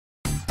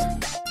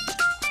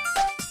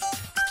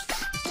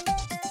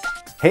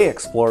Hey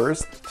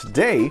explorers,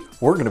 today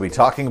we're going to be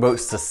talking about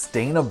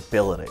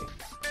sustainability.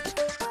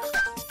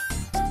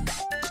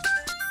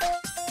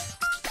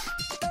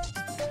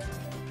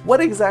 What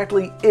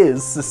exactly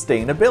is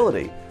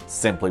sustainability?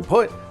 Simply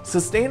put,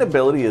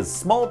 sustainability is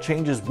small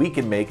changes we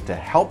can make to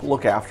help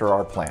look after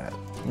our planet.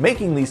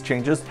 Making these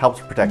changes helps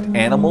protect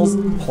animals,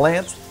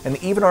 plants,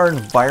 and even our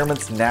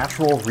environment's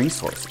natural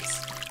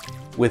resources.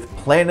 With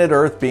planet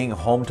Earth being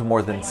home to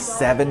more than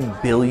 7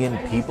 billion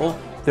people,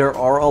 there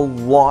are a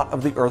lot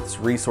of the Earth's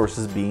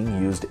resources being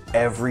used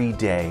every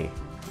day.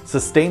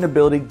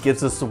 Sustainability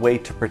gives us a way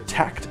to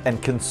protect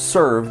and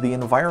conserve the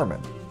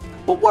environment.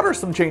 But what are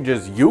some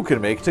changes you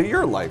can make to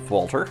your life,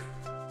 Walter?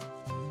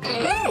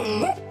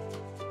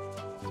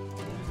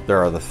 There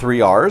are the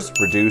 3 R's,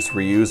 reduce,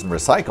 reuse, and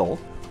recycle.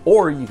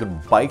 Or you can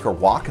bike or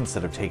walk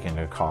instead of taking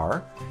a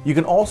car. You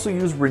can also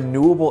use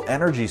renewable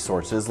energy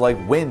sources like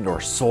wind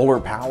or solar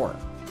power.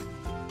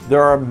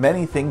 There are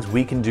many things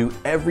we can do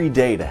every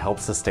day to help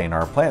sustain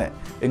our planet,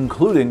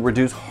 including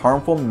reduce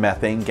harmful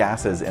methane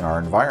gases in our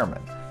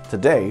environment.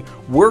 Today,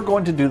 we're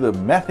going to do the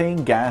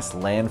methane gas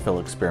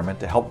landfill experiment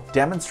to help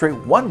demonstrate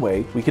one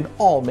way we can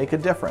all make a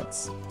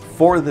difference.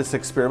 For this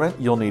experiment,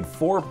 you'll need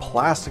 4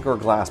 plastic or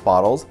glass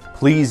bottles.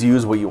 Please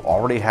use what you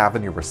already have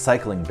in your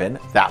recycling bin.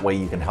 That way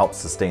you can help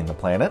sustain the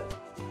planet.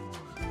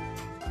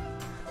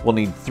 We'll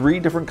need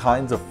 3 different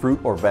kinds of fruit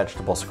or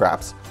vegetable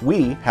scraps.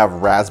 We have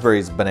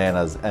raspberries,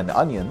 bananas, and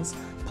onions.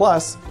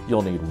 Plus,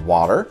 you'll need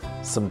water,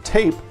 some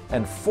tape,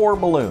 and 4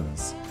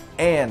 balloons.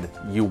 And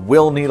you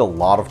will need a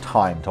lot of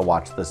time to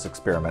watch this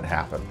experiment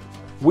happen.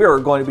 We're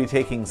going to be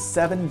taking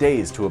 7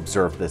 days to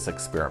observe this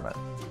experiment.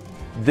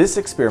 This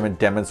experiment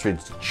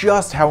demonstrates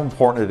just how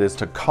important it is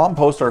to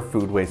compost our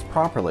food waste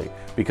properly,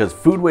 because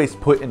food waste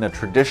put in a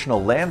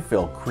traditional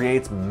landfill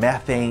creates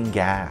methane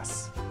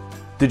gas.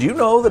 Did you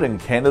know that in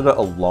Canada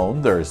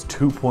alone there is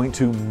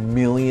 2.2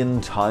 million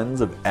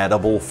tons of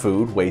edible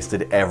food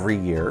wasted every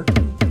year?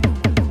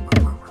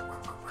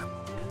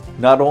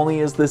 Not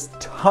only is this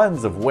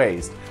tons of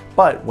waste,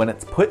 but when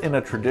it's put in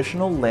a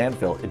traditional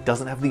landfill, it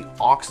doesn't have the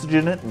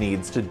oxygen it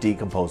needs to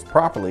decompose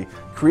properly,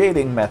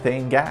 creating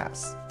methane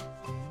gas.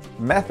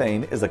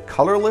 Methane is a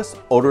colorless,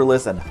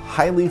 odorless, and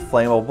highly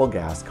flammable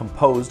gas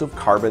composed of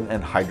carbon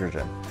and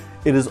hydrogen.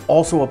 It is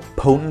also a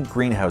potent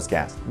greenhouse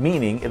gas,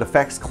 meaning it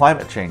affects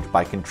climate change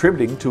by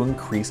contributing to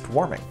increased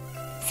warming.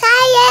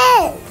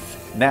 Science!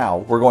 Now,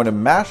 we're going to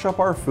mash up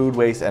our food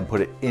waste and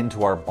put it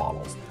into our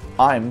bottles.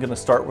 I'm going to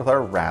start with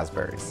our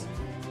raspberries.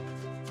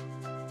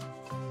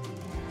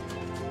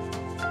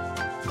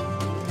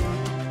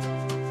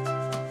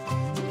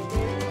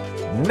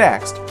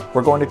 Next,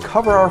 we're going to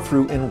cover our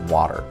fruit in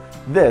water.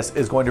 This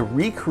is going to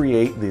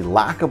recreate the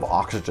lack of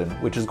oxygen,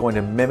 which is going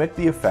to mimic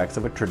the effects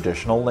of a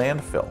traditional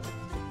landfill.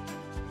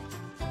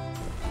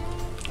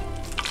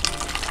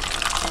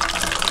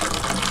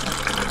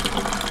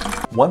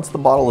 Once the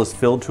bottle is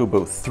filled to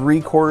about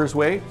 3/4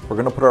 way, we're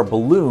going to put our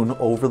balloon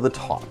over the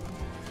top.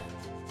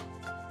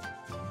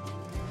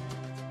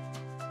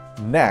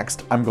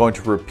 Next, I'm going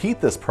to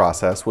repeat this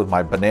process with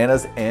my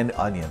bananas and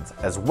onions,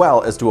 as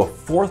well as do a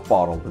 4th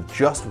bottle with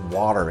just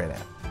water in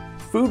it.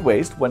 Food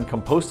waste, when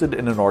composted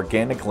in an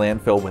organic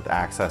landfill with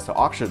access to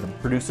oxygen,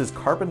 produces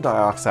carbon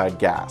dioxide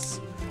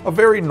gas, a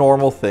very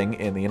normal thing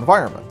in the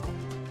environment.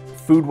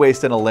 Food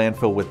waste in a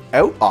landfill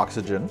without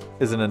oxygen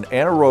is in an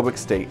anaerobic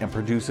state and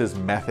produces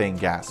methane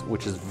gas,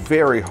 which is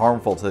very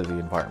harmful to the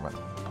environment.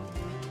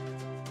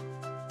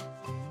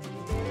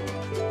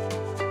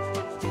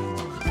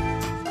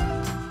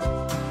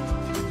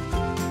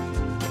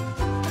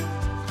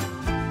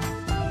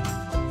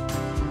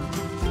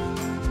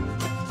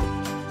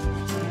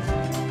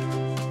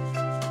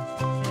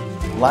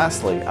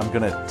 Lastly, I'm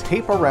going to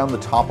tape around the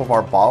top of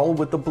our bottle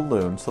with the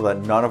balloon so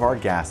that none of our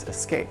gas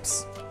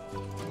escapes.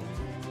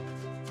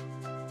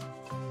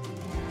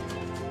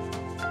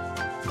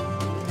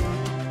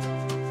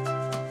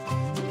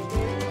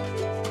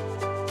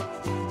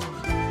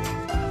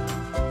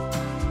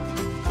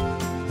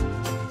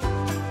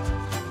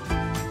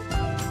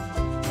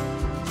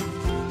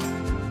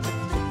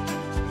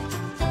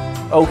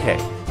 Okay,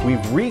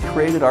 we've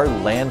recreated our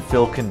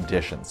landfill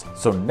conditions,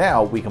 so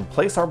now we can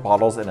place our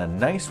bottles in a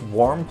nice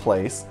warm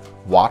place,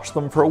 watch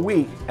them for a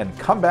week, and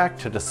come back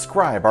to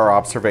describe our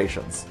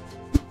observations.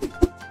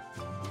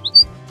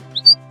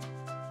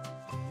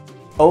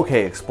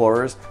 Okay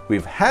explorers,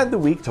 we've had the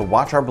week to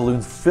watch our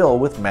balloons fill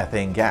with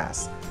methane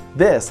gas.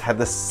 This had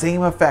the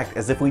same effect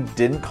as if we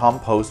didn't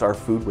compost our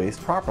food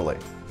waste properly.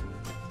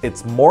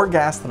 It's more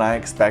gas than I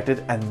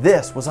expected, and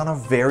this was on a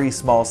very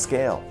small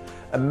scale.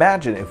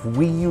 Imagine if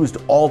we used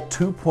all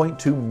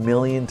 2.2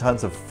 million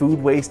tons of food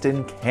waste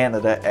in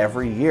Canada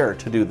every year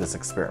to do this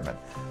experiment.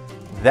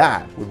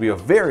 That would be a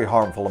very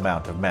harmful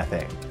amount of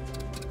methane.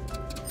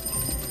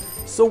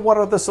 So what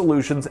are the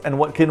solutions and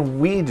what can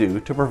we do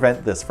to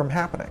prevent this from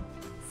happening?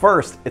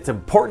 First, it's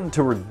important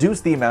to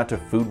reduce the amount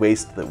of food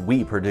waste that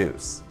we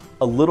produce.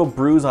 A little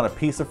bruise on a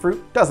piece of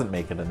fruit doesn't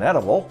make it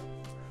inedible.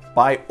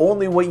 Buy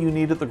only what you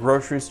need at the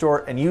grocery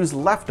store and use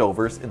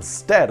leftovers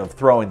instead of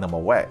throwing them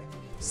away.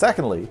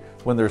 Secondly,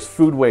 when there's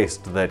food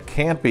waste that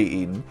can't be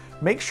eaten,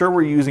 make sure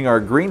we're using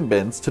our green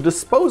bins to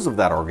dispose of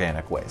that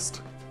organic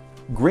waste.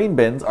 Green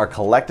bins are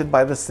collected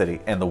by the city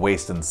and the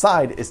waste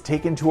inside is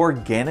taken to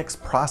organics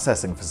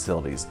processing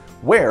facilities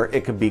where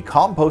it can be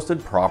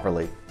composted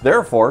properly,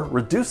 therefore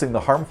reducing the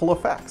harmful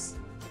effects.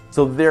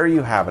 So there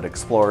you have it,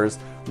 explorers,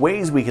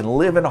 ways we can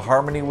live in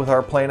harmony with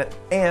our planet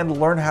and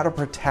learn how to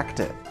protect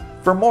it.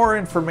 For more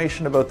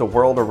information about the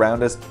world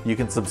around us, you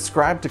can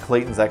subscribe to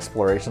Clayton's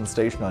Exploration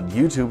Station on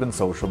YouTube and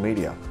social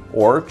media,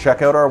 or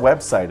check out our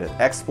website at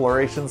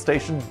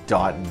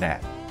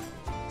explorationstation.net.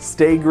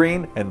 Stay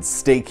green and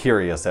stay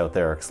curious out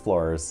there,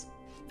 explorers.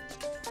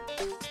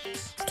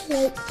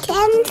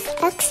 Clayton's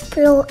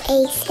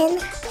Exploration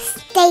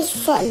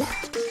Station.